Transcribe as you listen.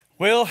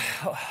Well,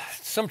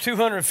 some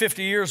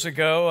 250 years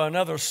ago,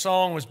 another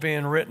song was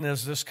being written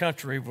as this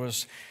country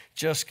was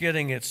just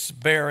getting its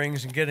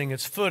bearings and getting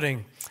its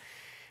footing.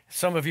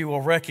 Some of you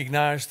will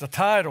recognize the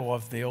title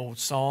of the old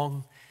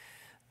song.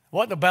 It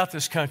wasn't about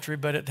this country,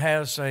 but it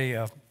has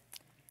a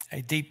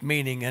deep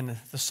meaning, and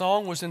the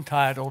song was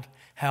entitled,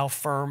 How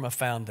Firm a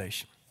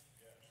Foundation.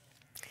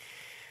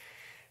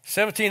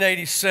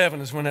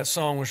 1787 is when that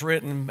song was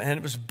written, and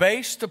it was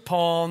based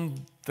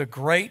upon the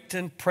great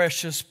and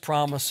precious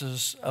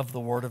promises of the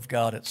Word of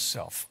God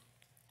itself.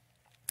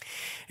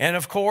 And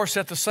of course,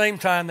 at the same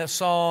time that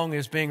song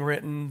is being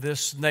written,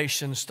 this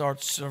nation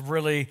starts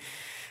really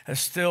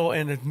still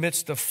in the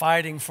midst of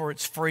fighting for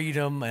its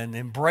freedom and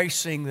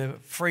embracing the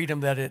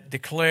freedom that it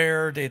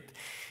declared.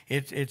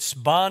 It's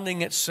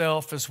bonding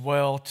itself as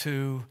well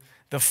to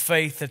the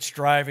faith that's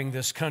driving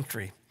this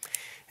country.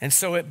 And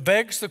so it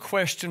begs the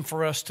question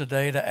for us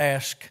today to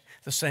ask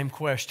the same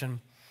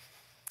question.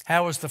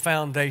 How is the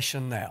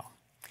foundation now?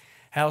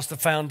 How's the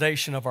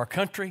foundation of our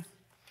country?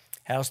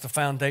 How's the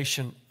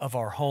foundation of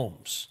our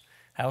homes?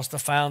 How's the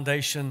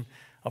foundation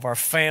of our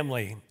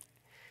family?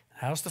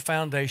 How's the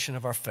foundation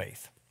of our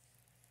faith?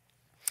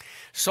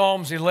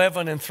 Psalms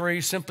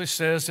 11:3 simply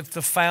says, if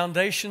the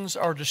foundations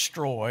are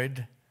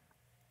destroyed,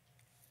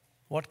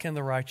 what can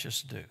the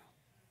righteous do?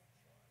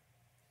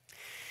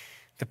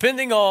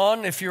 Depending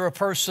on if you're a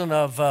person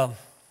of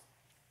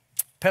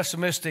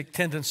pessimistic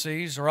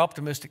tendencies or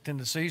optimistic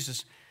tendencies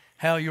is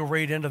how you'll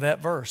read into that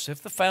verse.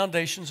 If the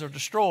foundations are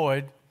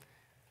destroyed,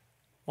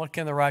 what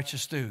can the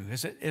righteous do?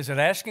 Is it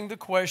asking the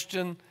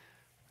question,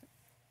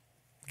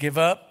 give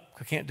up,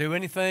 we can't do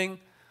anything,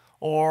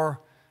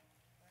 or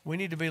we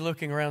need to be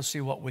looking around and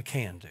see what we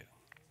can do?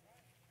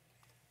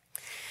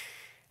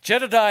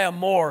 Jedediah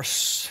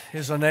Morse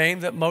is a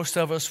name that most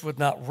of us would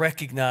not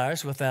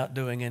recognize without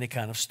doing any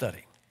kind of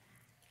study.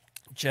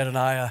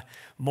 Jedediah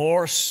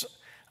Morse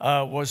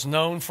was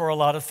known for a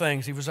lot of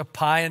things. He was a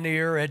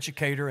pioneer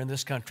educator in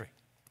this country.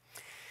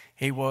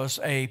 He was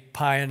a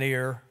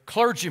pioneer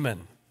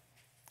clergyman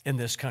in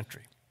this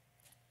country.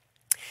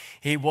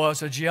 He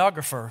was a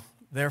geographer.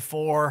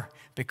 Therefore,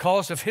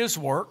 because of his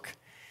work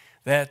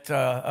that,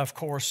 of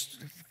course,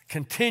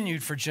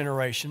 continued for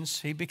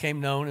generations, he became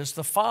known as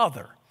the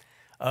father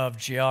of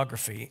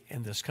geography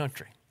in this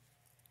country.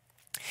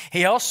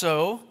 He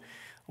also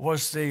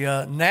was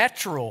the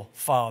natural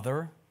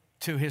father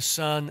to his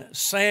son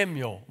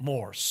Samuel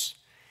Morse.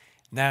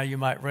 Now you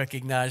might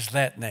recognize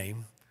that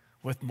name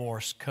with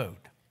Morse code.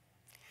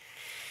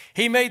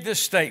 He made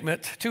this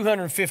statement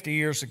 250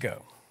 years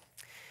ago.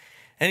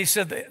 And he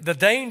said, the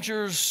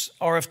dangers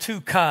are of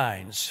two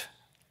kinds,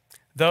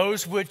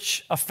 those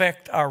which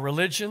affect our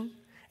religion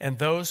and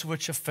those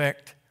which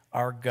affect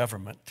our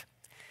government.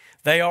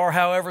 They are,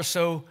 however,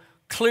 so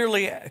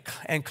clearly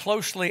and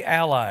closely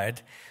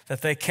allied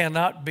that they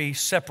cannot be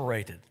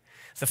separated.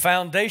 The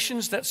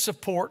foundations that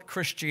support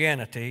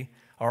Christianity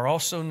are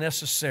also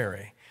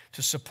necessary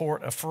to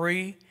support a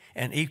free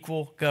and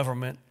equal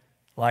government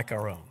like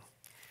our own.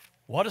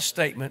 What a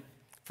statement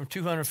from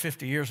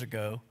 250 years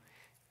ago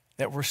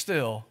that we're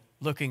still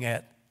looking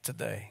at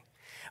today.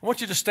 I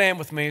want you to stand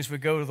with me as we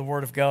go to the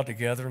Word of God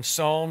together in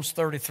Psalms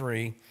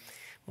 33. I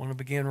want to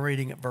begin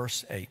reading at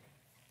verse 8.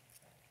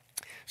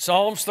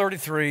 Psalms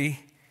 33,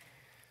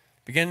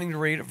 beginning to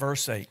read at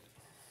verse 8.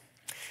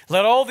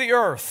 Let all the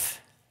earth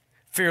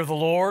fear the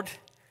Lord.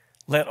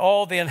 Let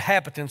all the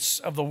inhabitants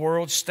of the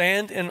world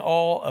stand in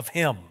awe of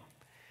him.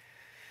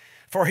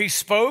 For he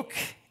spoke,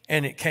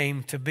 and it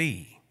came to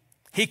be.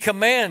 He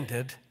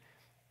commanded,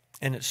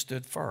 and it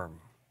stood firm.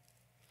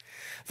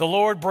 The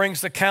Lord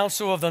brings the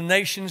counsel of the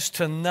nations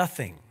to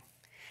nothing.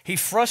 He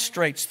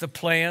frustrates the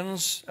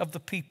plans of the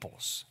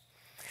peoples.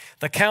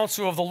 The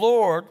counsel of the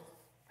Lord,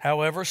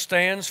 however,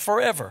 stands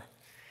forever.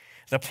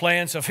 The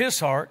plans of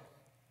his heart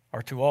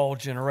are to all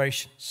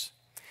generations.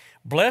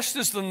 Blessed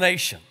is the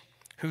nation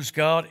whose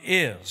God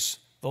is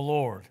the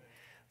Lord,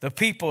 the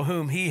people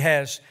whom he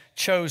has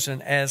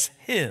chosen as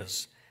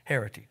his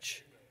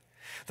heritage.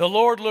 The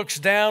Lord looks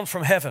down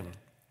from heaven.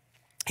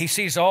 He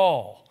sees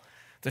all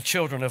the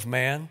children of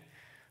man.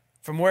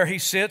 From where he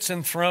sits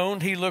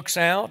enthroned, he looks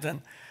out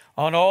and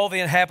on all the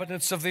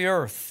inhabitants of the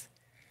earth.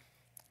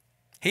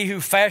 He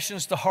who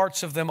fashions the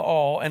hearts of them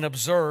all and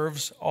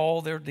observes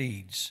all their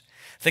deeds.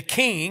 The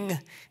king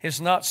is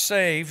not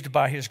saved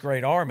by his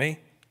great army.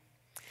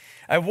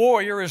 A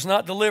warrior is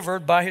not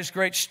delivered by his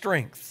great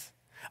strength.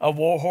 A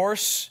war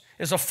horse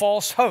is a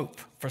false hope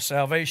for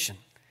salvation,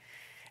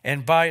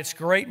 and by its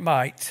great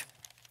might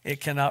it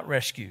cannot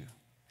rescue.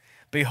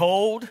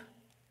 Behold,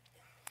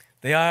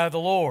 the eye of the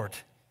Lord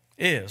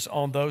is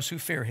on those who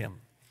fear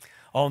him,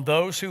 on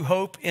those who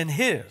hope in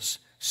his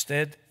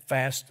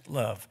steadfast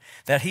love,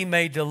 that he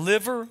may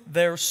deliver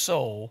their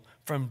soul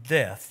from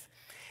death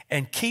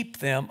and keep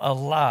them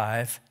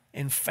alive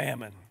in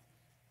famine.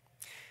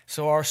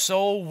 So our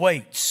soul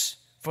waits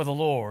for the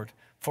Lord,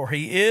 for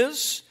he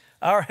is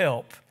our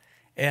help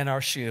and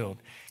our shield.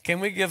 Can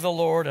we give the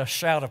Lord a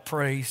shout of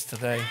praise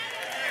today?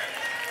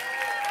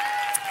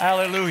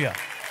 Hallelujah.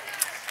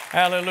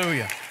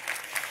 Hallelujah.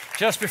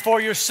 Just before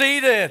you're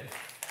seated,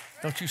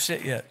 don't you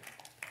sit yet.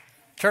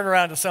 Turn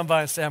around to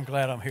somebody and say, I'm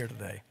glad I'm here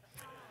today.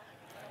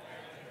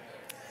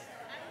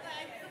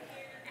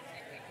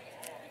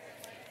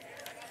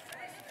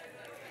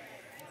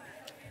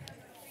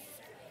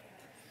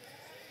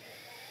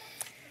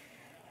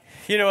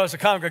 You know, as a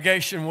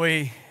congregation,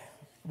 we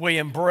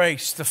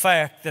embrace the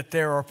fact that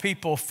there are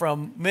people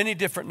from many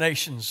different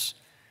nations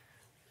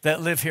that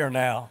live here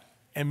now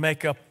and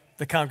make up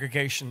the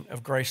congregation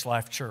of Grace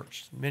Life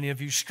Church. Many of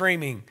you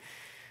streaming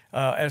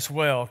as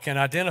well can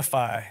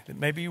identify that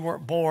maybe you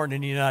weren't born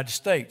in the United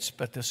States,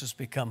 but this has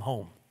become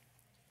home.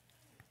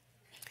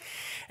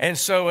 And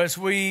so as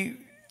we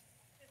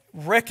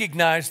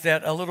recognize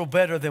that a little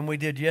better than we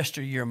did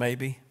yesteryear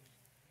maybe,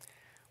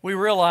 we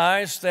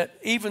realize that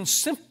even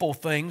simple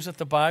things that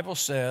the Bible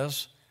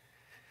says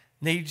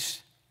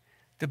needs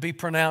to be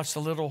pronounced a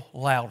little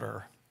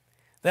louder.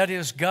 That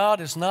is,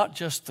 God is not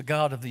just the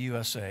God of the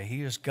USA.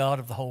 He is God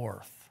of the whole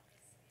earth.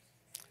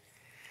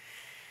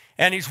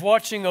 And He's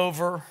watching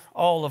over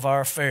all of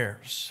our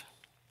affairs.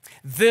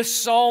 This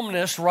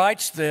psalmist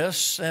writes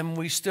this, and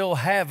we still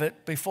have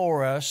it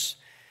before us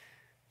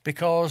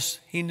because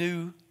he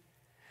knew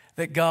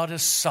that God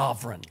is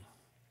sovereign.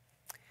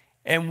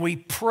 And we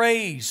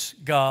praise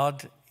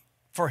God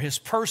for His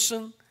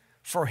person,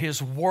 for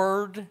His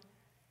word,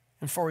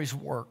 and for His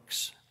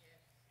works.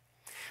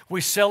 We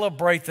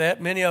celebrate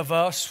that. Many of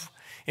us,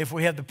 if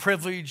we had the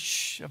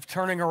privilege of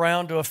turning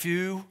around to a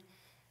few,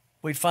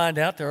 we'd find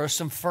out there are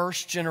some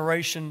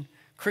first-generation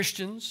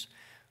Christians,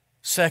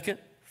 second,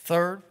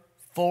 third,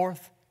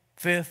 fourth,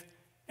 fifth,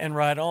 and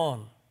right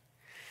on.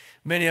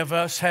 Many of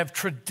us have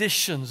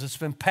traditions that's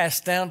been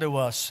passed down to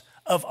us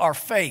of our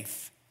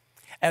faith,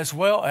 as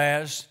well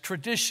as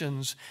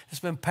traditions that's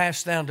been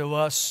passed down to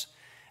us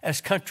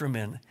as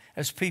countrymen,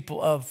 as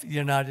people of the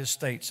United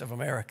States of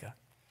America.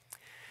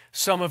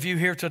 Some of you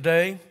here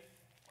today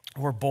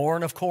were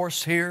born, of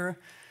course, here,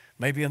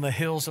 maybe in the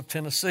hills of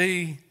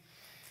Tennessee.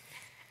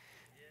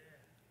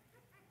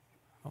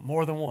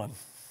 More than one.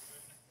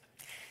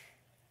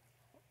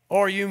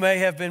 Or you may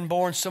have been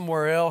born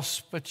somewhere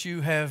else, but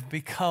you have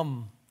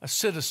become a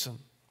citizen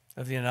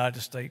of the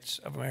United States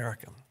of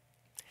America.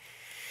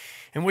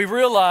 And we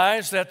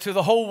realize that to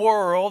the whole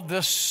world,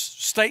 this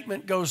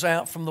statement goes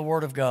out from the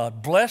Word of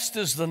God. Blessed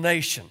is the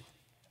nation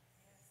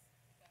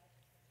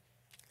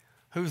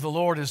who the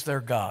Lord is their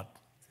God.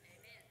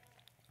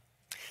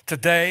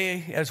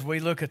 Today, as we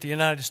look at the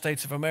United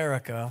States of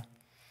America,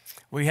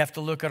 we have to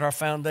look at our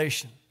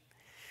foundation.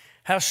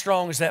 How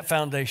strong is that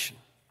foundation?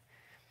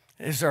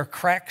 Is there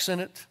cracks in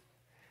it?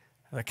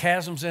 Are there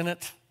chasms in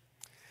it?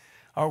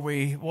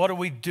 What are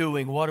we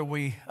doing? What are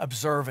we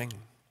observing?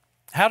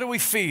 How do we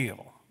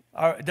feel?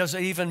 Does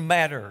it even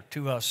matter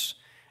to us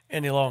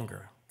any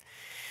longer?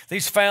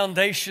 These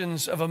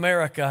foundations of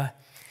America,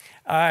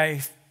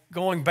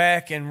 going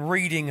back and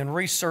reading and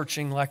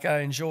researching like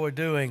I enjoy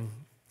doing,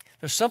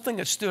 there's something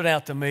that stood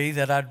out to me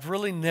that I'd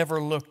really never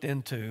looked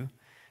into,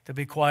 to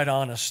be quite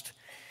honest.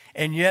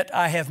 And yet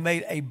I have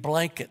made a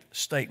blanket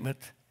statement,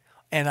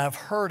 and I've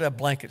heard a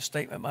blanket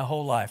statement my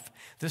whole life.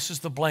 This is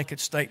the blanket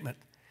statement.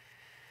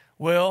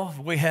 Well,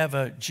 we have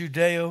a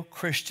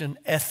Judeo-Christian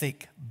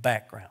ethic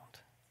background.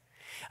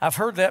 I've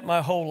heard that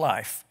my whole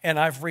life, and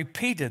I've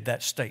repeated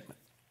that statement.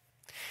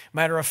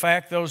 Matter of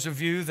fact, those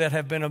of you that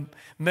have been a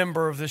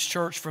member of this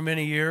church for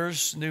many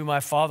years knew my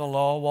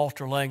father-in-law,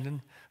 Walter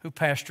Langdon, who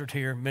pastored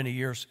here many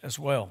years as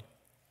well.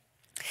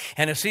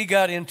 And as he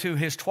got into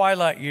his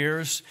twilight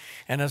years,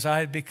 and as I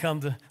had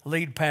become the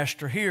lead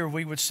pastor here,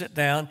 we would sit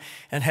down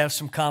and have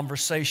some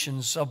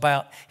conversations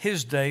about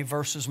his day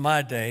versus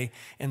my day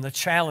and the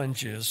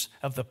challenges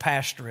of the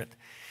pastorate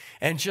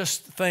and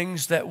just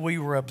things that we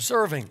were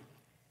observing.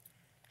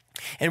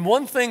 And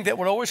one thing that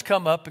would always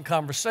come up in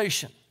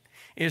conversation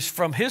is,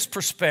 from his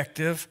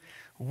perspective,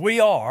 we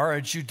are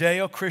a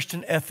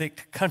Judeo-Christian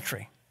ethic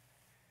country.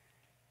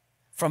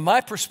 From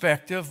my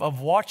perspective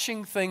of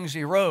watching things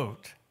erode,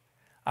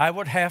 I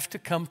would have to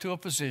come to a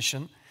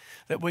position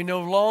that we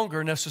no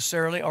longer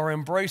necessarily are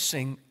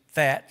embracing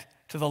that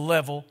to the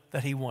level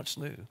that he once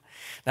knew.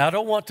 Now, I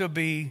don't want to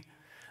be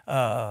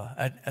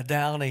a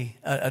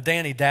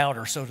Danny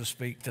Doubter, so to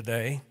speak,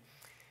 today,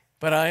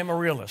 but I am a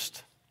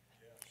realist.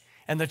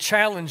 And the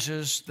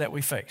challenges that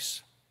we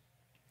face.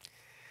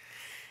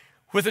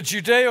 With a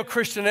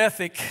Judeo-Christian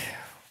ethic,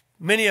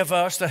 many of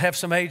us that have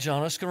some age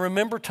on us can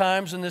remember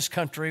times in this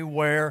country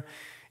where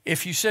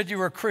if you said you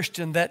were a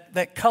Christian,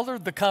 that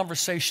colored the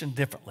conversation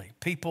differently.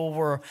 People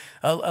were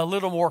a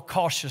little more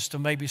cautious to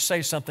maybe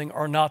say something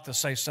or not to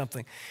say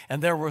something.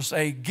 And there was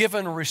a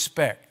given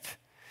respect.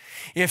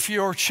 If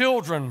your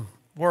children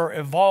were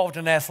involved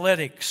in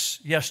athletics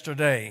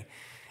yesterday,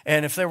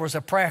 and if there was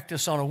a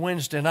practice on a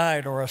Wednesday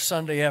night or a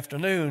Sunday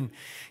afternoon,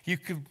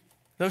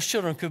 those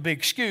children could be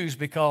excused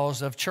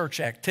because of church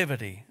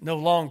activity. No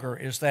longer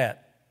is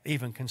that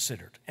even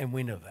considered, and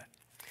we know that.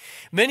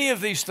 Many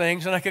of these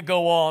things, and I could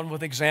go on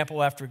with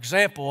example after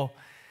example,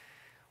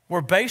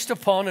 were based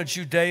upon a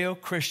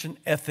Judeo-Christian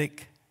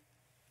ethic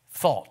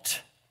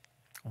thought.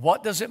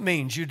 What does it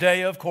mean?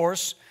 Judea, of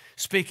course,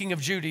 speaking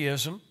of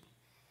Judaism.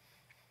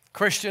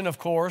 Christian, of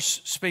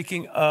course,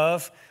 speaking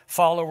of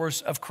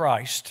followers of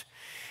Christ.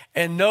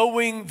 And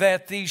knowing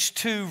that these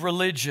two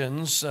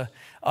religions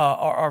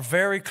are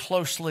very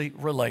closely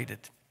related.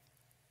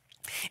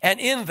 And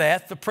in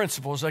that, the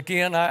principles,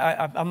 again,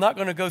 I'm not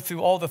going to go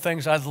through all the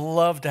things I'd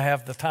love to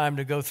have the time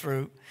to go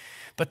through,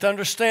 but to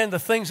understand the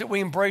things that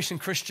we embrace in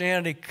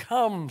Christianity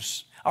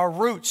our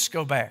roots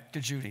go back to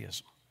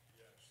Judaism.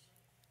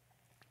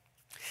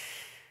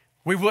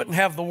 We wouldn't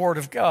have the Word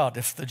of God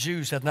if the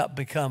Jews had not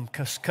become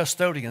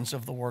custodians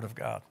of the Word of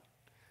God.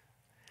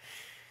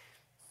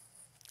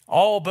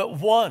 All but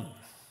one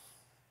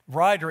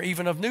writer,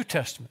 even of New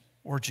Testament,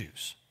 were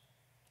Jews.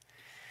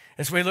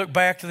 As we look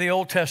back to the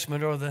Old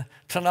Testament or the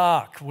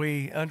Tanakh,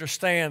 we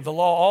understand the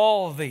law,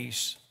 all of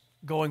these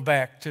going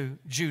back to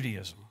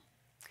Judaism.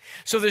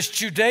 So this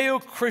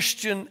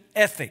Judeo-Christian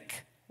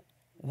ethic,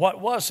 what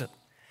was it?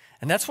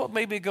 And that's what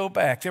made me go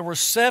back. There were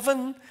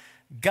 7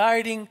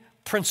 guiding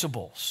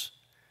principles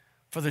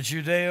for the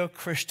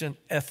Judeo-Christian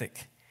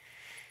ethic.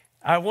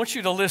 I want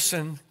you to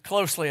listen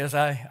closely as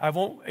I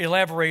won't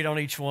elaborate on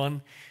each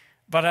one,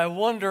 but I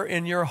wonder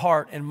in your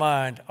heart and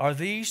mind, are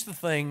these the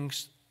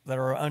things that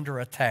are under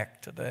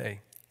attack today?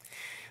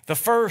 The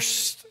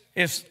first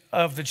is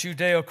of the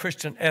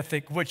Judeo-Christian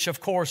ethic, which of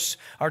course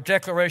our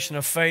Declaration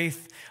of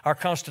Faith, our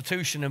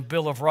Constitution and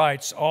Bill of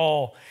Rights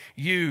all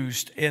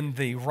used in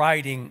the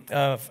writing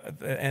of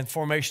and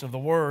formation of the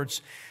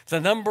words. The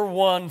number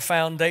one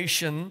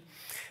foundation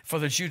for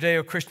the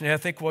Judeo-Christian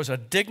ethic was a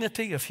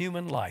dignity of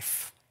human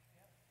life.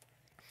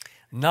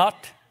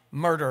 Not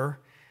murder,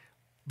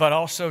 but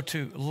also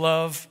to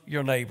love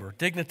your neighbor.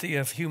 Dignity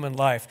of human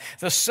life.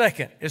 The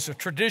second is a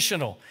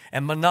traditional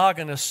and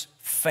monogamous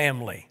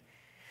family.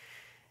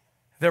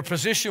 Their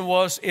position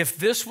was, if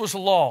this was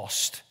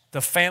lost,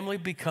 the family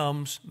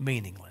becomes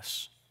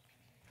meaningless.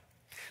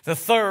 The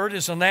third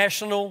is a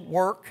national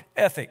work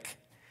ethic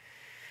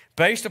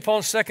based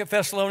upon 2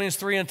 Thessalonians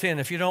 3:10.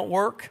 If you don't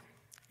work,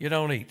 you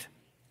don't eat.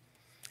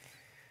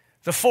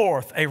 The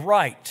fourth, a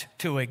right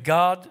to a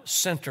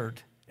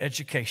God-centered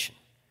education,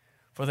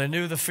 for they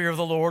knew the fear of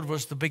the Lord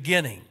was the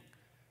beginning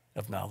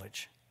of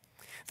knowledge.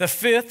 The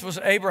fifth was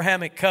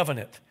Abrahamic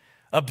covenant,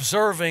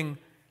 observing,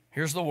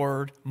 here's the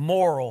word,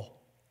 moral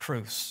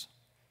truths.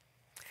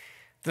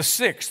 The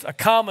sixth, a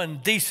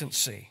common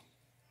decency,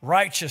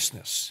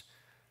 righteousness,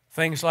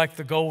 things like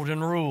the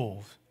golden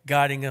rule,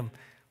 guiding them,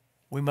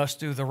 we must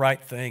do the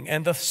right thing.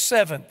 And the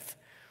seventh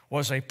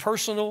was a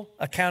personal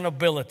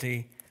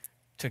accountability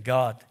to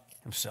God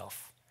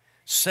Himself.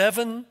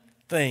 7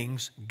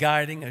 things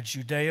guiding a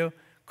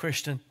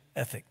Judeo-Christian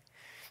ethic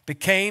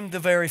became the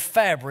very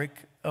fabric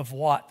of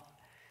what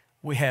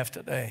we have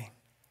today.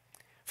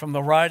 From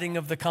the writing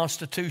of the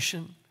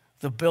Constitution,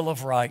 the Bill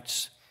of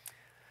Rights,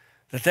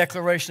 the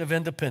Declaration of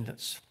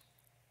Independence,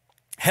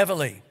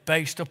 heavily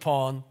based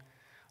upon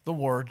the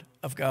Word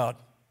of God.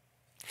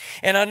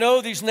 And I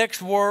know these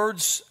next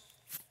words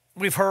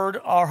we've heard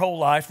our whole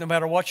life, no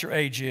matter what your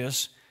age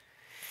is,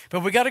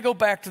 but we got to go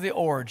back to the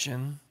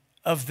origin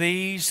of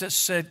these that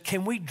said,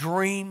 can we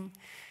dream?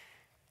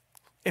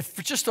 If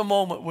for just a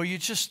moment, will you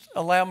just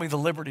allow me the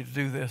liberty to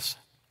do this?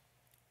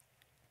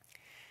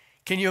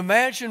 Can you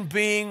imagine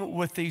being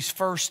with these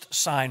first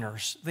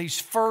signers, these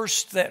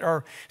first that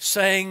are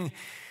saying,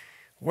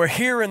 we're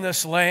here in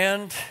this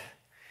land,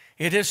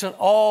 it isn't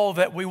all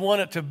that we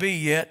want it to be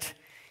yet.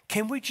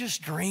 Can we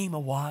just dream a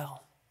while?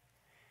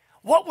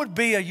 What would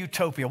be a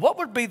utopia? What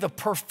would be the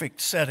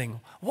perfect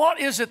setting? What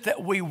is it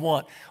that we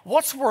want?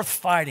 What's worth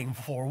fighting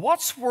for?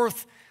 What's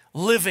worth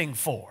living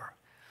for?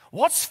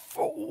 What's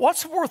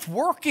worth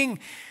working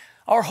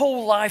our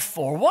whole life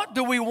for? What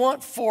do we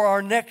want for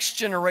our next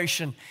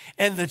generation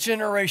and the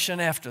generation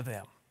after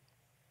them?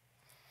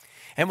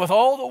 And with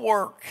all the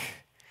work,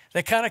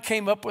 they kind of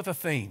came up with a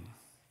theme.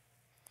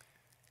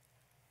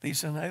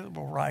 These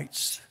inalienable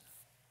rights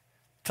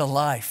to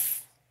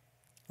life,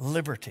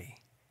 liberty,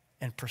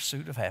 and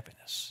pursuit of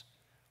happiness.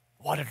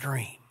 What a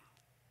dream.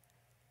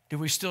 Do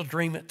we still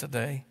dream it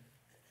today?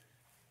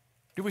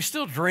 Do we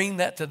still dream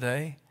that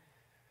today?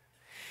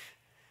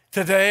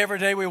 Today, every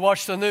day we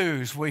watch the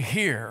news, we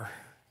hear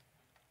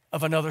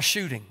of another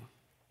shooting.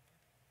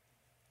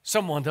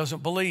 Someone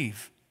doesn't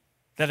believe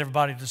that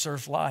everybody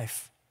deserves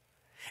life.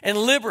 And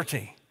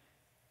liberty,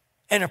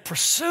 and a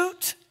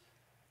pursuit,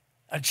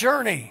 a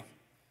journey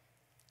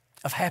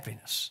of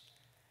happiness.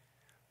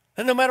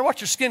 And no matter what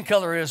your skin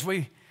color is,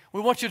 we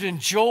want you to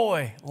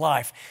enjoy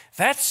life.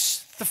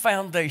 That's the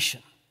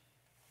foundation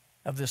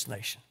of this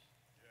nation.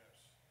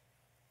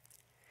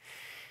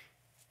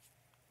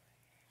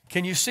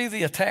 Can you see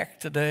the attack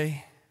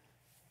today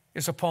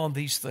is upon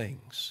these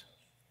things?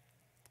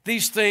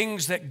 These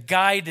things that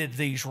guided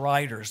these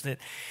writers,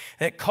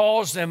 that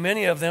caused them,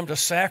 many of them, to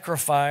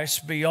sacrifice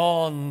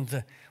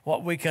beyond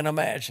what we can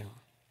imagine.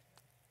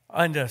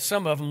 And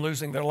some of them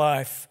losing their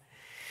life.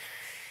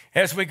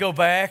 As we go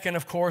back, and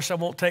of course I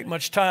won't take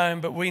much time,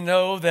 but we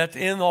know that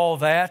in all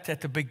that,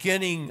 at the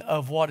beginning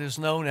of what is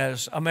known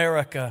as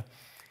America,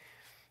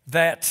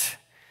 that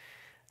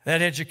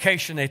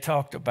education they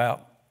talked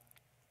about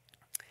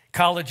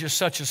Colleges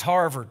such as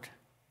Harvard,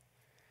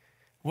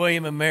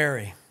 William and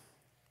Mary,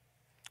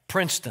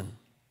 Princeton,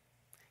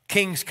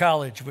 King's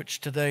College,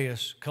 which today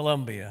is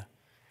Columbia,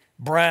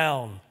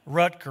 Brown,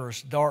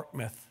 Rutgers,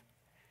 Dartmouth.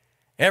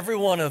 Every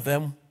one of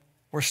them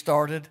were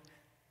started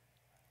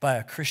by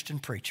a Christian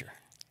preacher.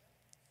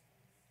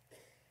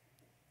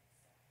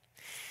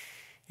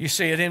 You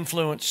see, it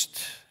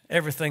influenced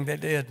everything they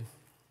did.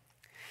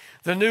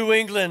 The New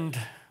England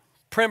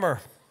Primer,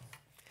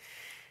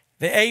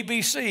 the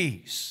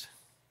ABCs,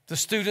 the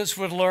students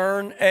would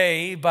learn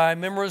A by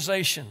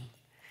memorization.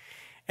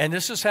 And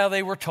this is how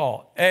they were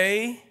taught.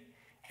 A,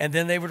 and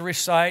then they would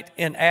recite,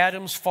 in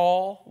Adam's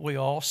fall, we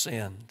all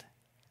sinned.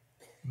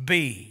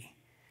 B,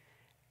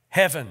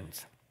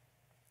 heavens,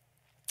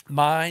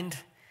 mind,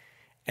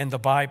 and the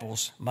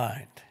Bible's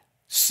mind.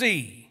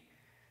 C,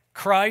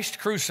 Christ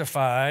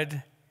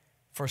crucified,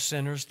 for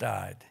sinners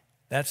died.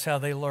 That's how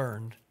they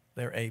learned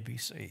their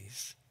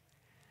ABCs.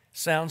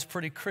 Sounds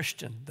pretty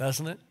Christian,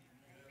 doesn't it?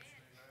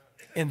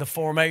 In the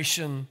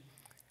formation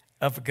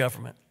of a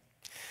government.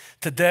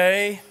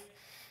 Today,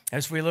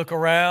 as we look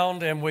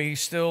around and we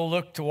still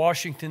look to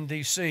Washington,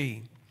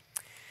 D.C.,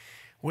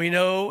 we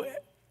know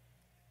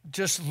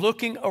just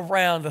looking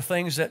around the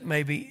things that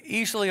may be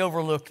easily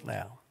overlooked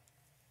now,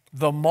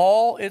 the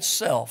mall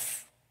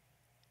itself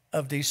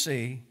of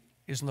D.C.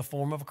 is in the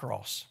form of a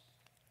cross.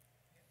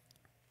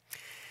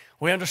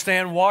 We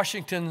understand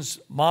Washington's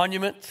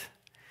monument.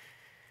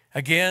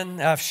 Again,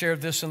 I've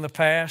shared this in the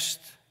past.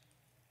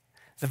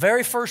 The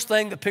very first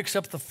thing that picks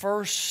up the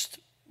first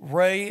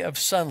ray of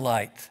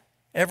sunlight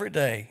every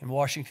day in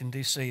Washington,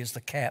 D.C. is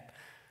the cap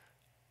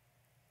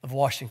of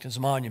Washington's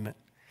monument.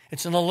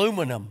 It's an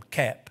aluminum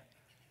cap.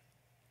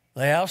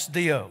 Laus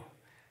Deo,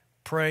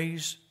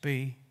 praise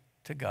be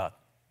to God.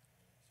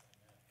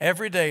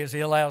 Every day as He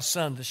allows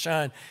sun to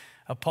shine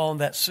upon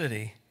that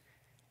city,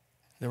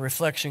 the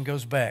reflection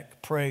goes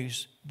back,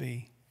 praise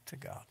be to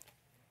God.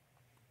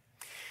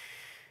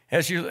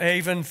 As you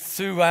even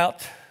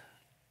throughout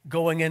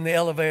going in the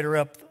elevator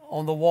up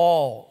on the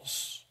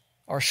walls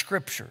are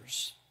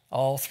scriptures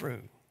all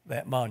through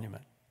that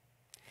monument.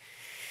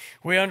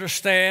 We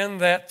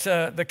understand that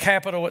the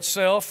Capitol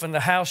itself and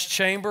the House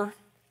chamber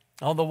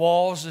on the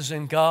walls is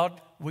in God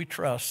we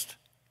trust.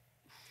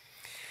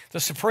 The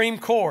Supreme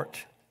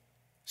Court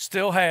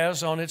still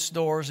has on its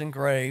doors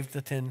engraved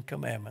the Ten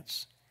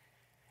Commandments,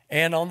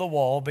 and on the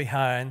wall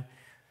behind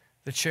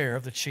the chair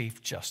of the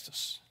Chief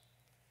Justice.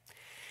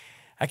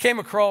 I came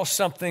across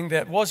something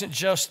that wasn't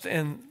just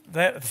in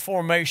the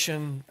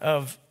formation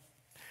of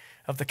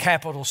the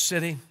capital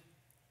city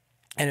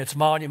and its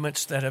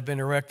monuments that have been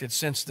erected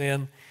since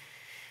then,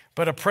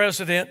 but a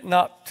president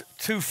not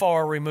too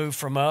far removed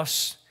from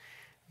us,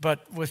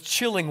 but with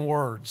chilling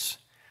words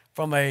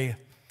from a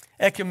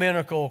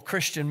ecumenical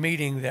Christian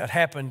meeting that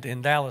happened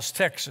in Dallas,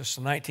 Texas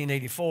in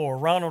 1984.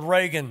 Ronald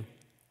Reagan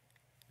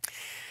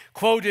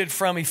quoted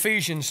from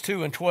Ephesians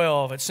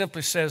 2:12. It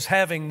simply says,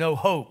 having no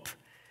hope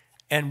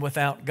and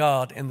without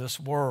God in this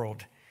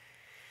world.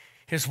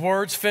 His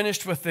words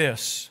finished with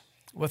this: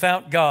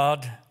 without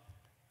God,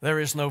 there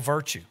is no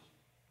virtue,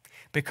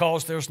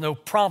 because there's no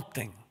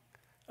prompting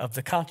of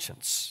the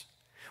conscience.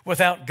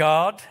 Without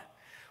God,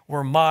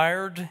 we're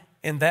mired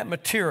in that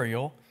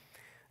material,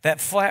 that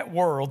flat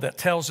world that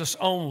tells us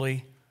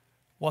only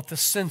what the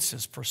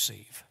senses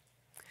perceive.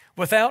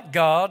 Without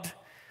God,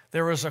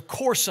 there is a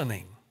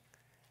coarsening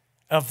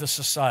of the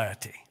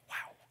society.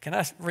 Wow. Can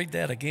I read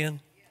that again?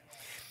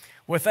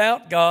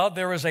 Without God,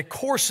 there is a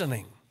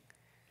coarsening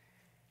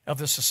of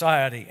the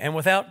society. And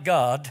without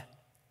God,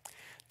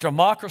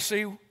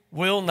 democracy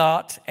will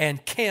not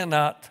and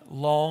cannot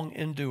long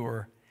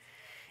endure.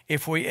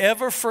 If we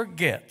ever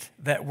forget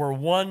that we're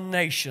one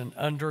nation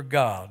under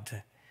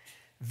God,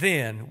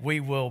 then we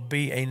will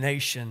be a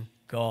nation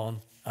gone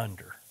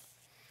under.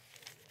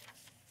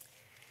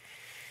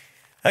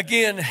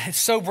 Again, it's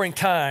sobering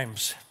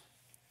times.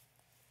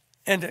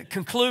 And to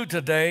conclude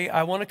today,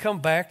 I want to come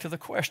back to the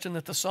question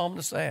that the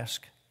psalmist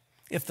asked.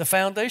 If the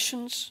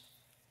foundations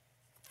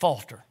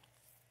falter,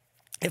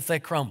 if they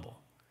crumble,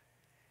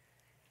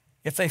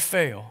 if they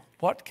fail,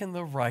 what can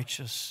the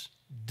righteous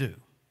do?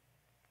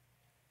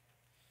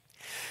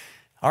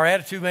 Our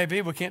attitude may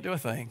be we can't do a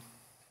thing.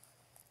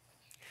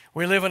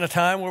 We live in a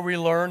time where we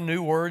learn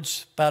new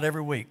words about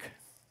every week.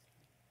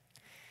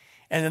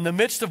 And in the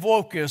midst of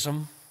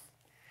wokeism,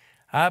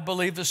 I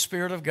believe the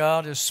Spirit of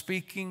God is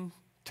speaking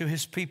to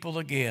His people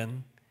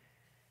again.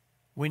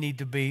 We need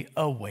to be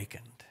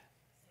awakened.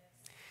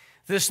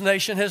 This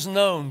nation has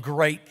known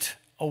great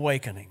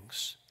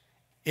awakenings.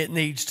 It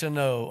needs to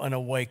know an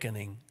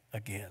awakening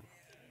again.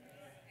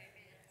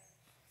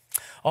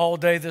 All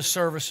day this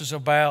service is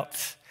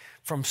about,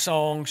 from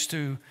songs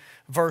to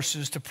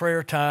verses to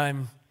prayer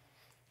time,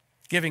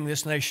 giving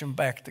this nation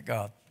back to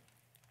God.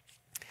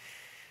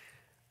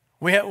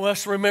 We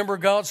must remember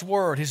God's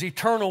word, His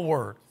eternal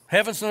word.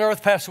 Heavens and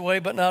earth pass away,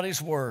 but not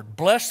His word.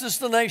 Blessed is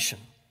the nation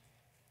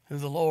who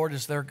the Lord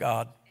is their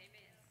God.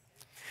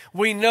 Amen.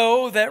 We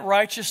know that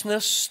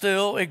righteousness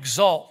still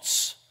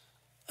exalts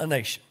a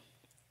nation.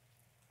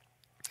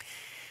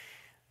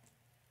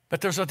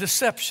 But there's a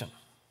deception.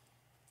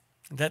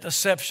 That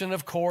deception,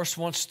 of course,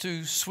 wants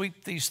to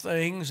sweep these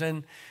things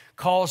and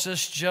cause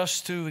us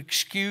just to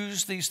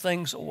excuse these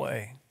things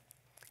away.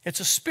 It's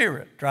a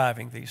spirit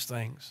driving these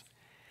things.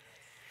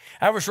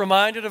 I was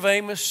reminded of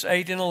Amos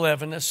 8 and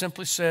 11 that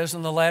simply says,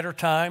 in the latter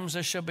times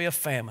there shall be a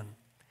famine,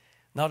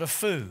 not of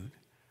food,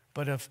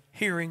 but of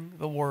hearing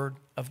the word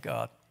of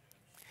God.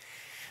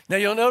 Now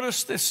you'll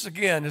notice this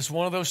again is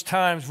one of those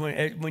times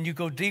when you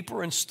go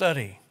deeper and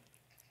study.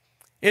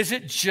 Is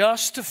it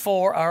just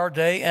for our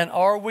day, and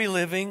are we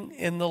living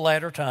in the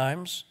latter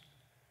times?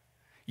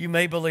 You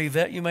may believe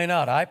that, you may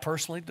not. I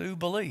personally do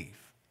believe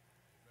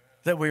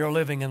that we are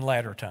living in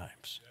latter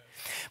times.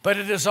 But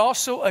it is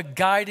also a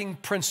guiding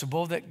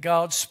principle that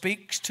God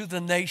speaks to the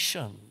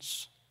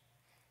nations.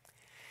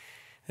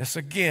 This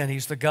again,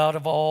 He's the God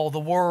of all the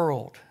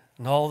world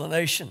and all the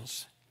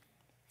nations.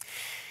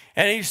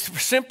 And He's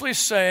simply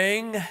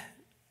saying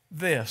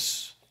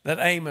this, that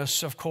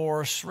Amos, of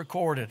course,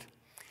 recorded.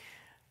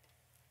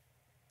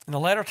 In the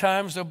latter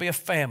times there'll be a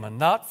famine,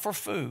 not for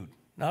food,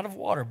 not of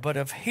water, but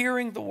of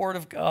hearing the word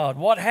of God.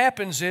 What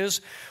happens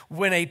is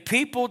when a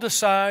people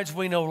decides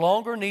we no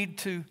longer need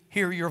to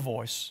hear your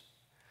voice,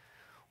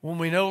 when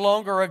we no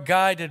longer are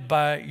guided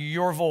by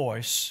your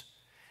voice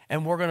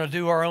and we're going to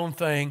do our own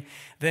thing,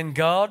 then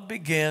God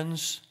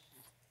begins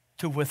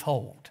to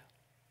withhold.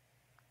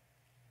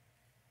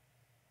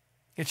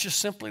 It's just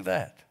simply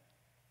that.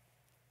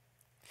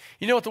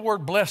 You know what the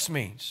word bless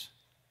means?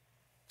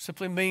 It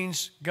simply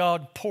means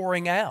God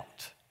pouring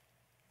out.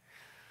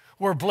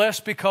 We're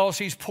blessed because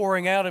He's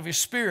pouring out of His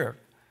Spirit,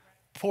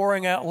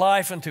 pouring out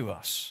life into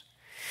us.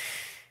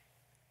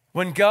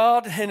 When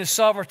God in His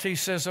sovereignty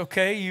says,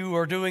 okay, you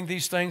are doing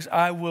these things,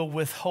 I will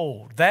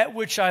withhold. That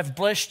which I've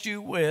blessed you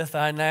with,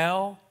 I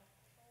now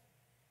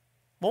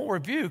won't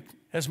rebuke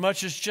as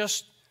much as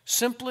just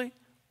simply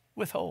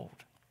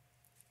withhold.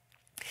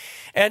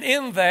 And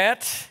in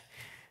that,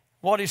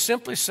 what He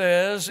simply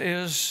says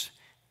is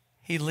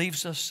He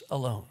leaves us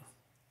alone.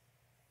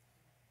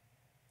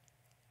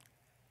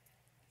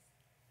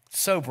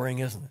 Sobering,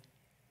 isn't it?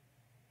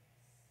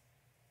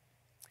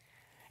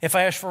 If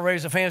I ask for a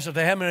raise of hands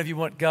today, how many of you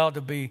want God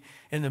to be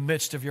in the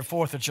midst of your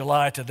 4th of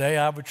July today?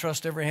 I would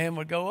trust every hand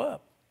would go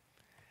up.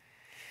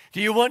 Do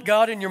you want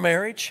God in your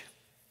marriage?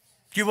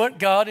 Do you want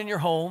God in your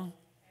home?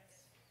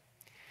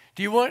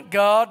 Do you want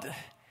God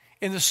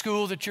in the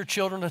school that your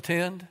children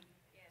attend?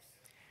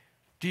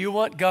 Do you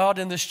want God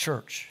in this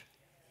church?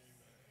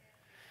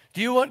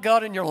 Do you want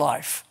God in your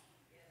life?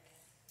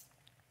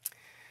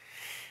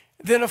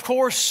 Then, of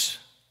course,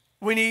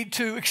 we need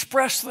to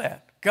express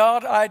that.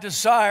 God, I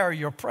desire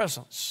your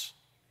presence.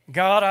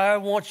 God, I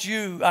want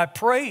you. I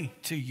pray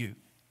to you.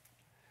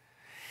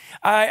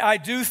 I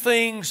do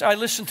things, I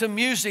listen to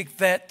music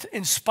that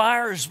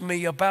inspires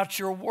me about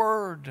your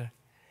word.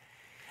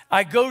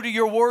 I go to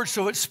your word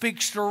so it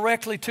speaks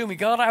directly to me.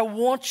 God, I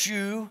want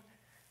you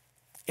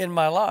in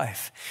my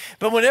life.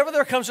 But whenever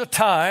there comes a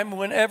time,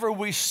 whenever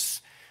we,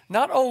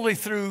 not only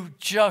through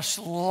just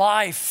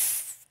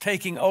life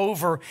taking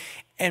over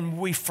and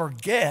we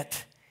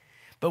forget,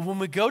 but when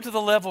we go to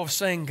the level of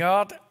saying,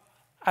 God,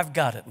 I've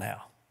got it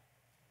now.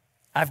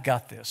 I've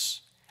got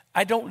this.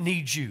 I don't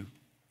need you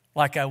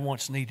like I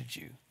once needed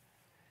you.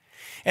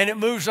 And it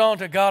moves on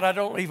to, God, I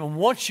don't even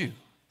want you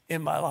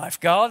in my life.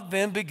 God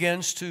then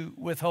begins to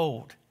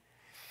withhold.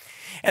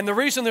 And the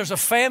reason there's a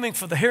famine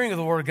for the hearing of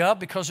the word of God,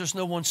 because there's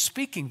no one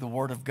speaking the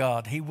word of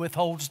God. He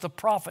withholds the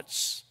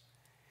prophets.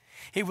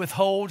 He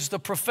withholds the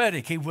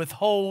prophetic. He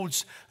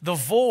withholds the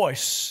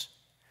voice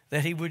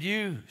that He would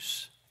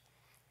use.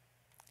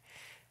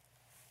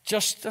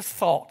 Just a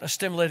thought, a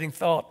stimulating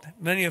thought.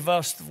 Many of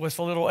us with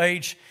a little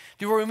age,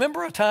 do you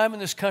remember a time in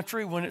this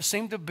country when it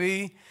seemed to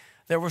be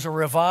there was a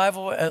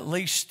revival, at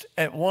least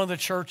at one of the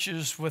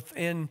churches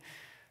within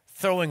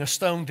throwing a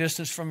stone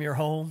distance from your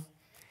home?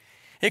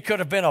 It could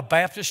have been a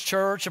Baptist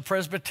church, a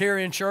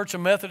Presbyterian church, a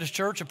Methodist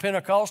church, a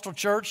Pentecostal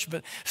church,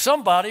 but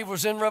somebody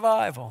was in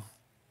revival.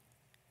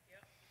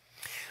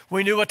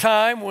 We knew a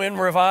time when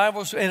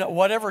revivals, in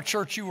whatever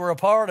church you were a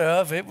part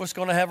of, it was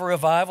going to have a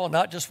revival,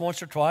 not just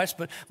once or twice,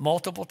 but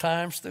multiple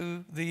times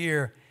through the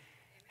year.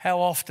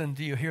 How often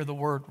do you hear the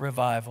word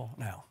revival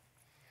now?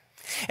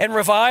 And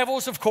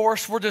revivals, of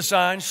course, were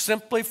designed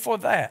simply for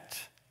that,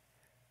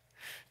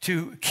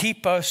 to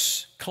keep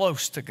us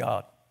close to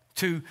God,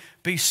 to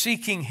be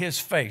seeking His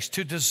face,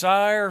 to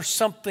desire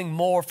something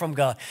more from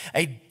God,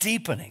 a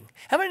deepening.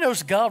 How many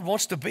knows God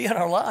wants to be in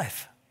our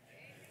life?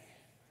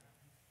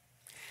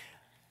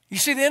 You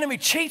see, the enemy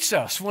cheats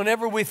us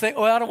whenever we think,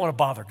 oh, I don't want to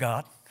bother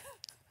God.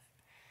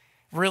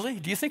 Really?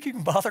 Do you think you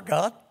can bother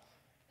God?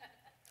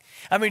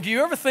 I mean, do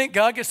you ever think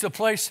God gets to a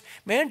place,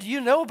 man, do you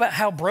know about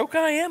how broke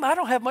I am? I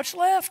don't have much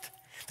left.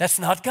 That's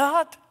not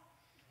God.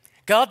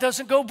 God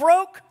doesn't go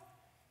broke.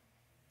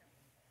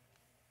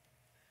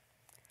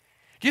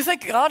 Do you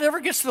think God ever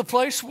gets to the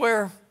place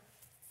where,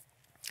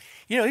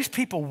 you know, these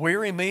people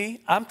weary me.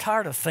 I'm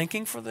tired of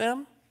thinking for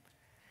them.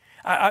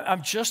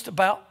 I'm just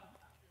about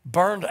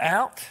burned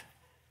out.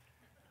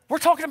 We're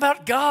talking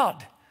about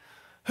God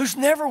who's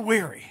never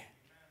weary,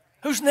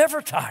 who's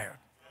never tired,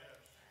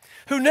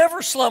 who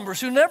never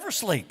slumbers, who never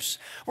sleeps.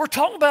 We're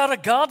talking about a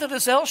God that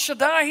is El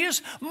Shaddai. He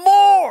is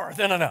more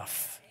than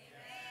enough.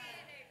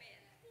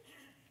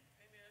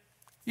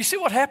 You see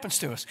what happens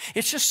to us?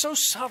 It's just so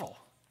subtle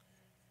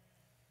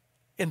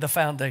in the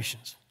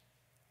foundations.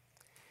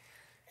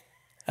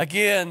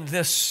 Again,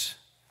 this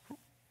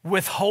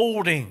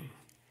withholding.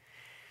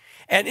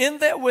 And in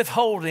that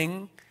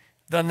withholding,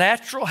 the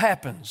natural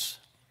happens.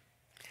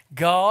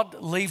 God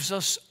leaves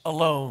us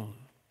alone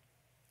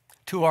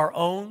to our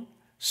own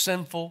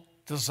sinful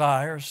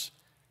desires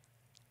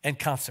and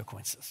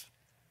consequences.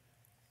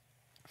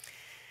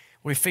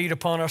 We feed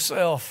upon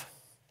ourselves.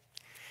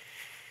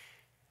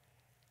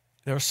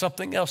 There's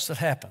something else that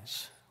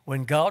happens.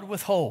 When God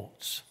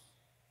withholds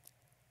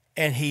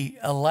and He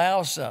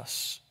allows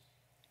us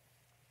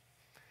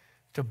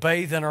to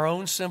bathe in our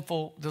own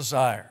sinful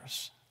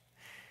desires,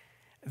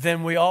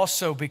 then we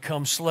also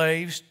become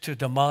slaves to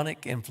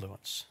demonic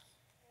influence.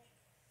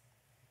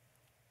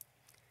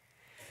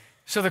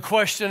 So the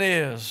question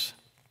is,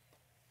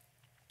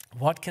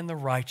 what can the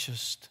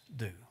righteous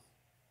do?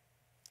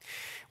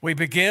 We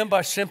begin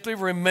by simply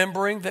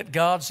remembering that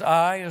God's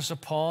eye is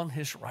upon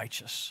His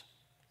righteous.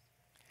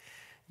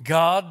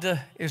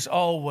 God is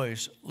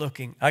always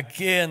looking.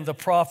 Again, the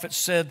prophet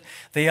said,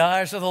 the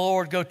eyes of the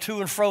Lord go to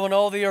and fro in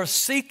all the earth,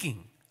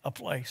 seeking a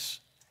place.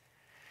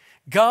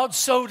 God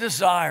so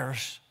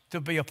desires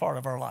to be a part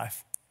of our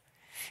life.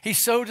 He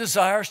so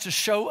desires to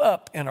show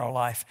up in our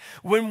life.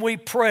 When we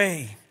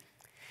pray,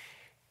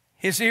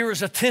 His ear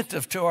is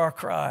attentive to our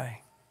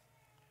cry.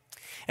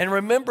 And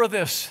remember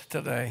this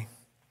today.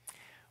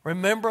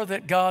 Remember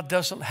that God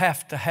doesn't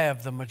have to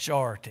have the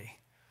majority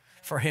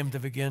for Him to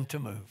begin to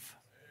move.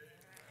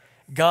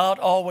 God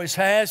always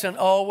has and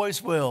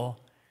always will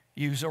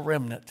use a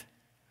remnant.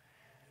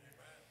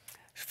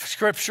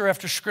 Scripture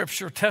after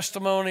scripture,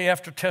 testimony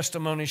after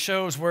testimony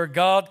shows where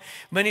God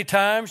many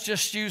times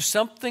just used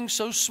something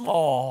so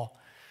small,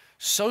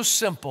 so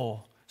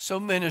simple, so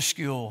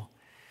minuscule.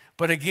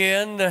 But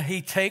again,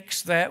 He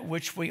takes that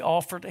which we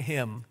offer to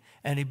Him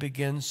and He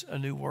begins a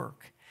new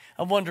work.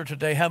 I wonder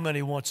today how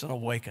many wants an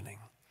awakening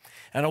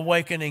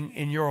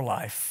in your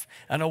life,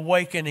 an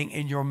awakening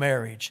in your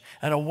marriage,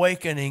 an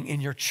awakening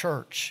in your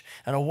church,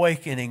 an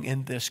awakening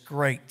in this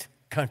great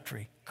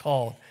country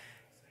called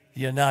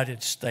the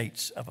United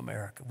States of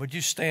America. Would you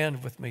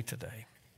stand with me today?